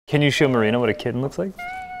Can you show Marina what a kitten looks like?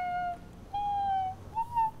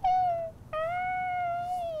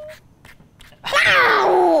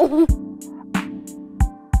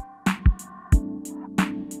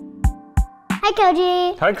 Hi,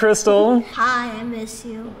 Koji. Hi, Crystal. Hi, I miss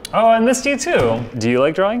you. Oh, I missed you too. Do you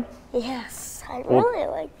like drawing? Yes, I really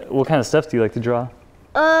like it. What kind of stuff do you like to draw?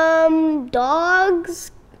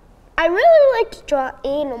 Dogs. I really like to draw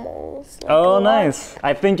animals. Like Oh, nice.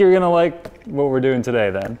 I think you're gonna like what we're doing today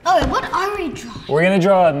then. Oh, what are we drawing? We're gonna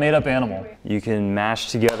draw a made-up animal. You can mash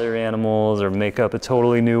together animals or make up a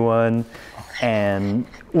totally new one, and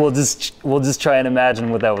we'll just try and imagine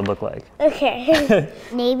what that would look like. Okay.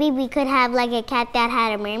 Maybe we could have like a cat that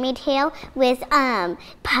had a mermaid tail with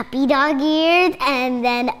puppy dog ears, and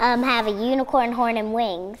then have a unicorn horn and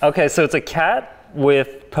wings. Okay, so it's a cat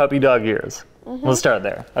with puppy dog ears. We'll start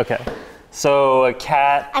there. Okay. So a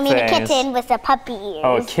cat. I mean, face. a kitten with a puppy ears.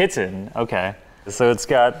 Oh, a kitten. Okay. So it's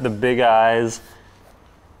got the big eyes.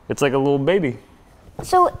 It's like a little baby.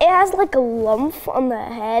 So it has like a lump on the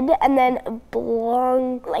head, and then a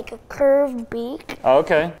long, like a curved beak. Oh,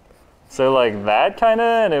 okay. So like that kind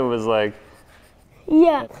of, and it was like.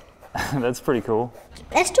 Yeah. That's pretty cool.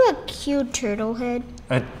 Let's do a cute turtle head.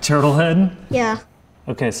 A turtle head? Yeah.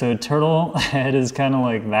 Okay, so a turtle head is kind of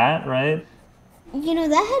like that, right? You know,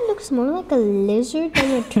 that head looks more like a lizard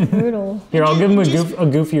than a turtle. Here, I'll give him a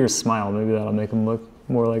goofier smile. Maybe that'll make him look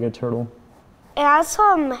more like a turtle. It has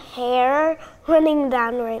some hair running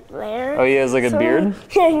down right there. Oh, he has like a beard?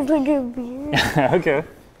 Yeah, he's like a beard. Okay.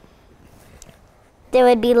 There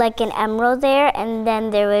would be like an emerald there, and then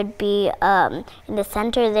there would be, in the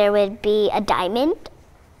center, there would be a diamond.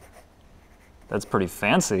 That's pretty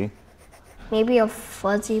fancy. Maybe a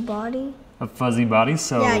fuzzy body. A fuzzy body,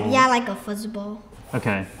 so... Yeah, like a fuzzy ball.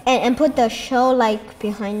 Okay. And put the shell like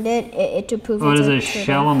behind it to prove Oh, it's there's a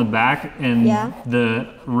shell on the back, and the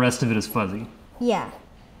rest of it is fuzzy. Yeah.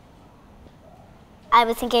 I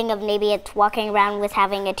was thinking of maybe it's walking around with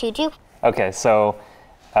having a tutu. Okay, so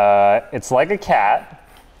it's like a cat,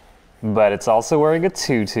 but it's also wearing a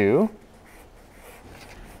tutu.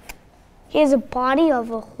 He has a body of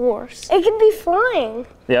a horse. It could be flying.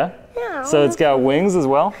 Yeah? Yeah. So it's got wings as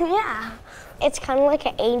well? Yeah. It's kind of like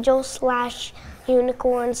an angel slash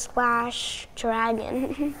unicorn slash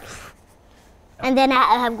dragon. And then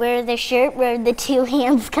I wear the shirt where the two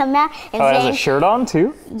hands come out. And Oh, it has a shirt on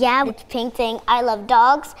too? Yeah, it's pink saying, I love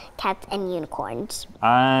dogs, cats, and unicorns.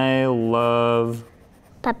 I love...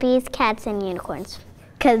 Puppies, cats, and unicorns.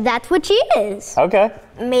 Because that's what she is. Okay.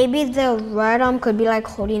 Maybe the right arm could be like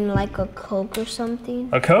holding like a Coke or something.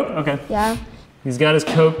 A Coke? Okay. Yeah. He's got his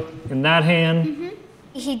Coke in that hand.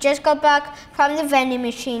 He just got back from the vending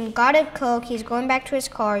machine, got a Coke, he's going back to his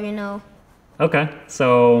car, you know. Okay,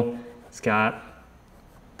 so he's got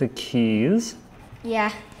the keys.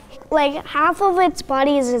 Yeah. Like half of its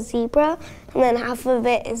body is a zebra, and then half of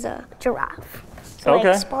it is a giraffe. So Okay.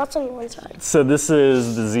 like spots on one side. So this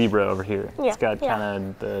is the zebra over here. Yeah, It's got yeah. kind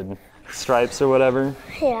of the stripes or whatever.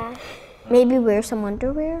 Yeah. Maybe wear some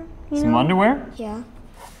underwear, you Some know? underwear? Yeah.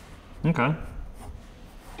 Okay.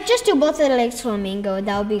 Just do both of the legs flamingo,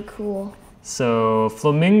 that would be cool. So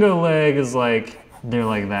flamingo leg is like, they're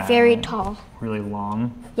like that. Very right? tall. Really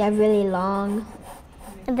long. Yeah, really long.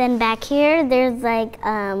 And then back here, there's like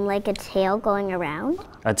a tail going around.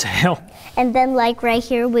 A tail. And then like right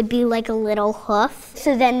here would be like a little hoof.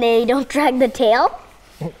 So then they don't drag the tail.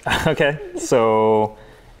 Okay, so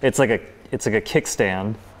it's like a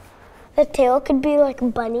kickstand. The tail could be like a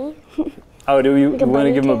bunny. Oh, do you Like a want to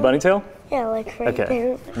bunny give him a tail? bunny tail? Yeah, like right Okay,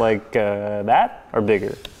 there. like that or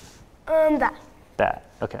bigger? That. That,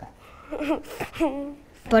 okay.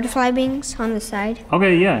 Butterfly wings on the side.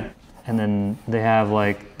 Okay, yeah. And then they have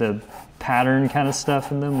like the pattern kind of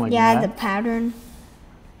stuff in them, like Yeah, that. the pattern.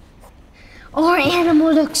 Our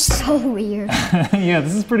animal looks so weird. Yeah,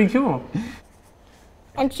 this is pretty cool.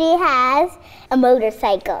 And she has a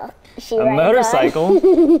motorcycle. She A rides on.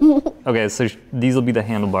 motorcycle. Okay, so these will be the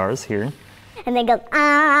handlebars here. And then goes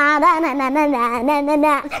ah na na na na na na na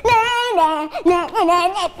na na na na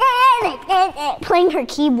na playing her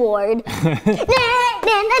keyboard. So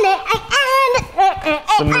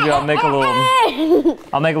maybe I'll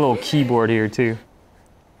make a little keyboard here too.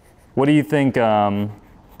 What do you think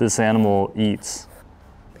this animal eats?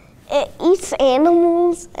 It eats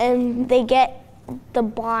animals, and they get the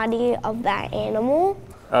body of that animal.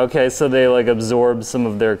 Okay, so they like absorb some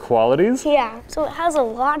of their qualities? Yeah, so it has a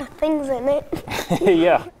lot of things in it.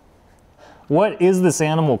 Yeah. What is this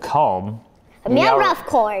animal called? A meow rough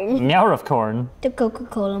corn. Meowruffcorn. The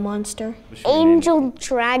Coca-Cola monster. Angel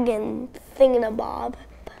dragon thingamabob.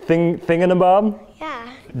 Thingamabob?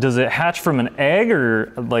 Yeah. Does it hatch from an egg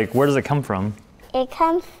or like where does it come from? It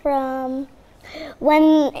comes from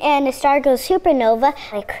when a star goes supernova,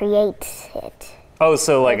 it creates it. Oh,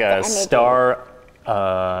 so like With the a energy.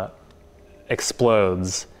 star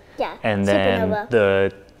explodes. Yeah. And then supernova.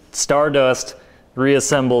 the stardust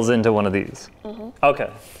reassembles into one of these.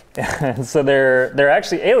 Okay. So they're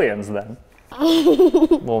actually aliens then.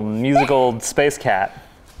 Little musical space cat.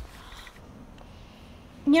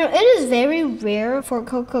 You know, it is very rare for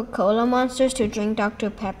Coca-Cola monsters to drink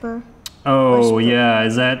Dr. Pepper. Oh yeah,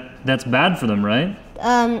 that's bad for them, right?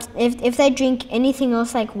 If they drink anything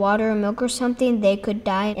else like water or milk or something, they could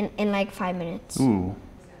die in like 5 minutes. Ooh.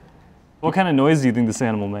 What kind of noise do you think this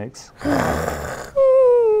animal makes?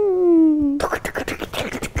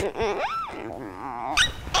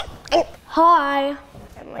 Hi.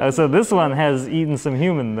 So this one has eaten some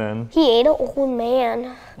human then. He ate an old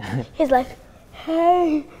man. He's like,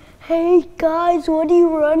 hey guys, what are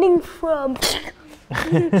you running from?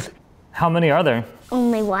 How many are there?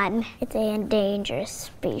 Only one. It's an endangered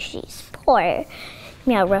species. Poor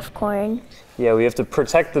meow rough corn. Yeah, we have to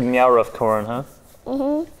protect the meow rough corn, huh?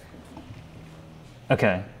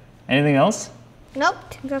 Okay. Anything else? Nope,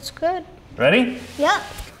 that's good. Ready? Yep.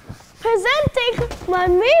 Presenting my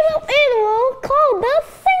made-up animal called the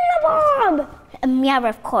Thingamabob. A meow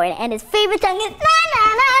rough corn, and his favorite song is na na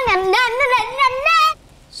na na na na na na.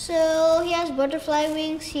 So he has butterfly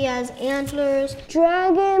wings, he has antlers.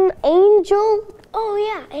 Dragon, angel. Oh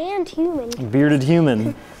yeah, and human. Bearded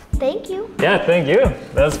human. Thank you. Yeah, thank you.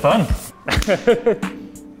 That was fun.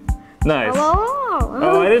 Nice.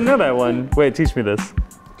 Oh, I didn't know that one. Wait, teach me this.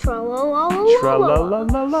 Tra-la-la-la-la.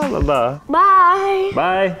 Tra-la-la-la-la-la. Bye.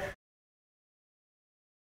 Bye.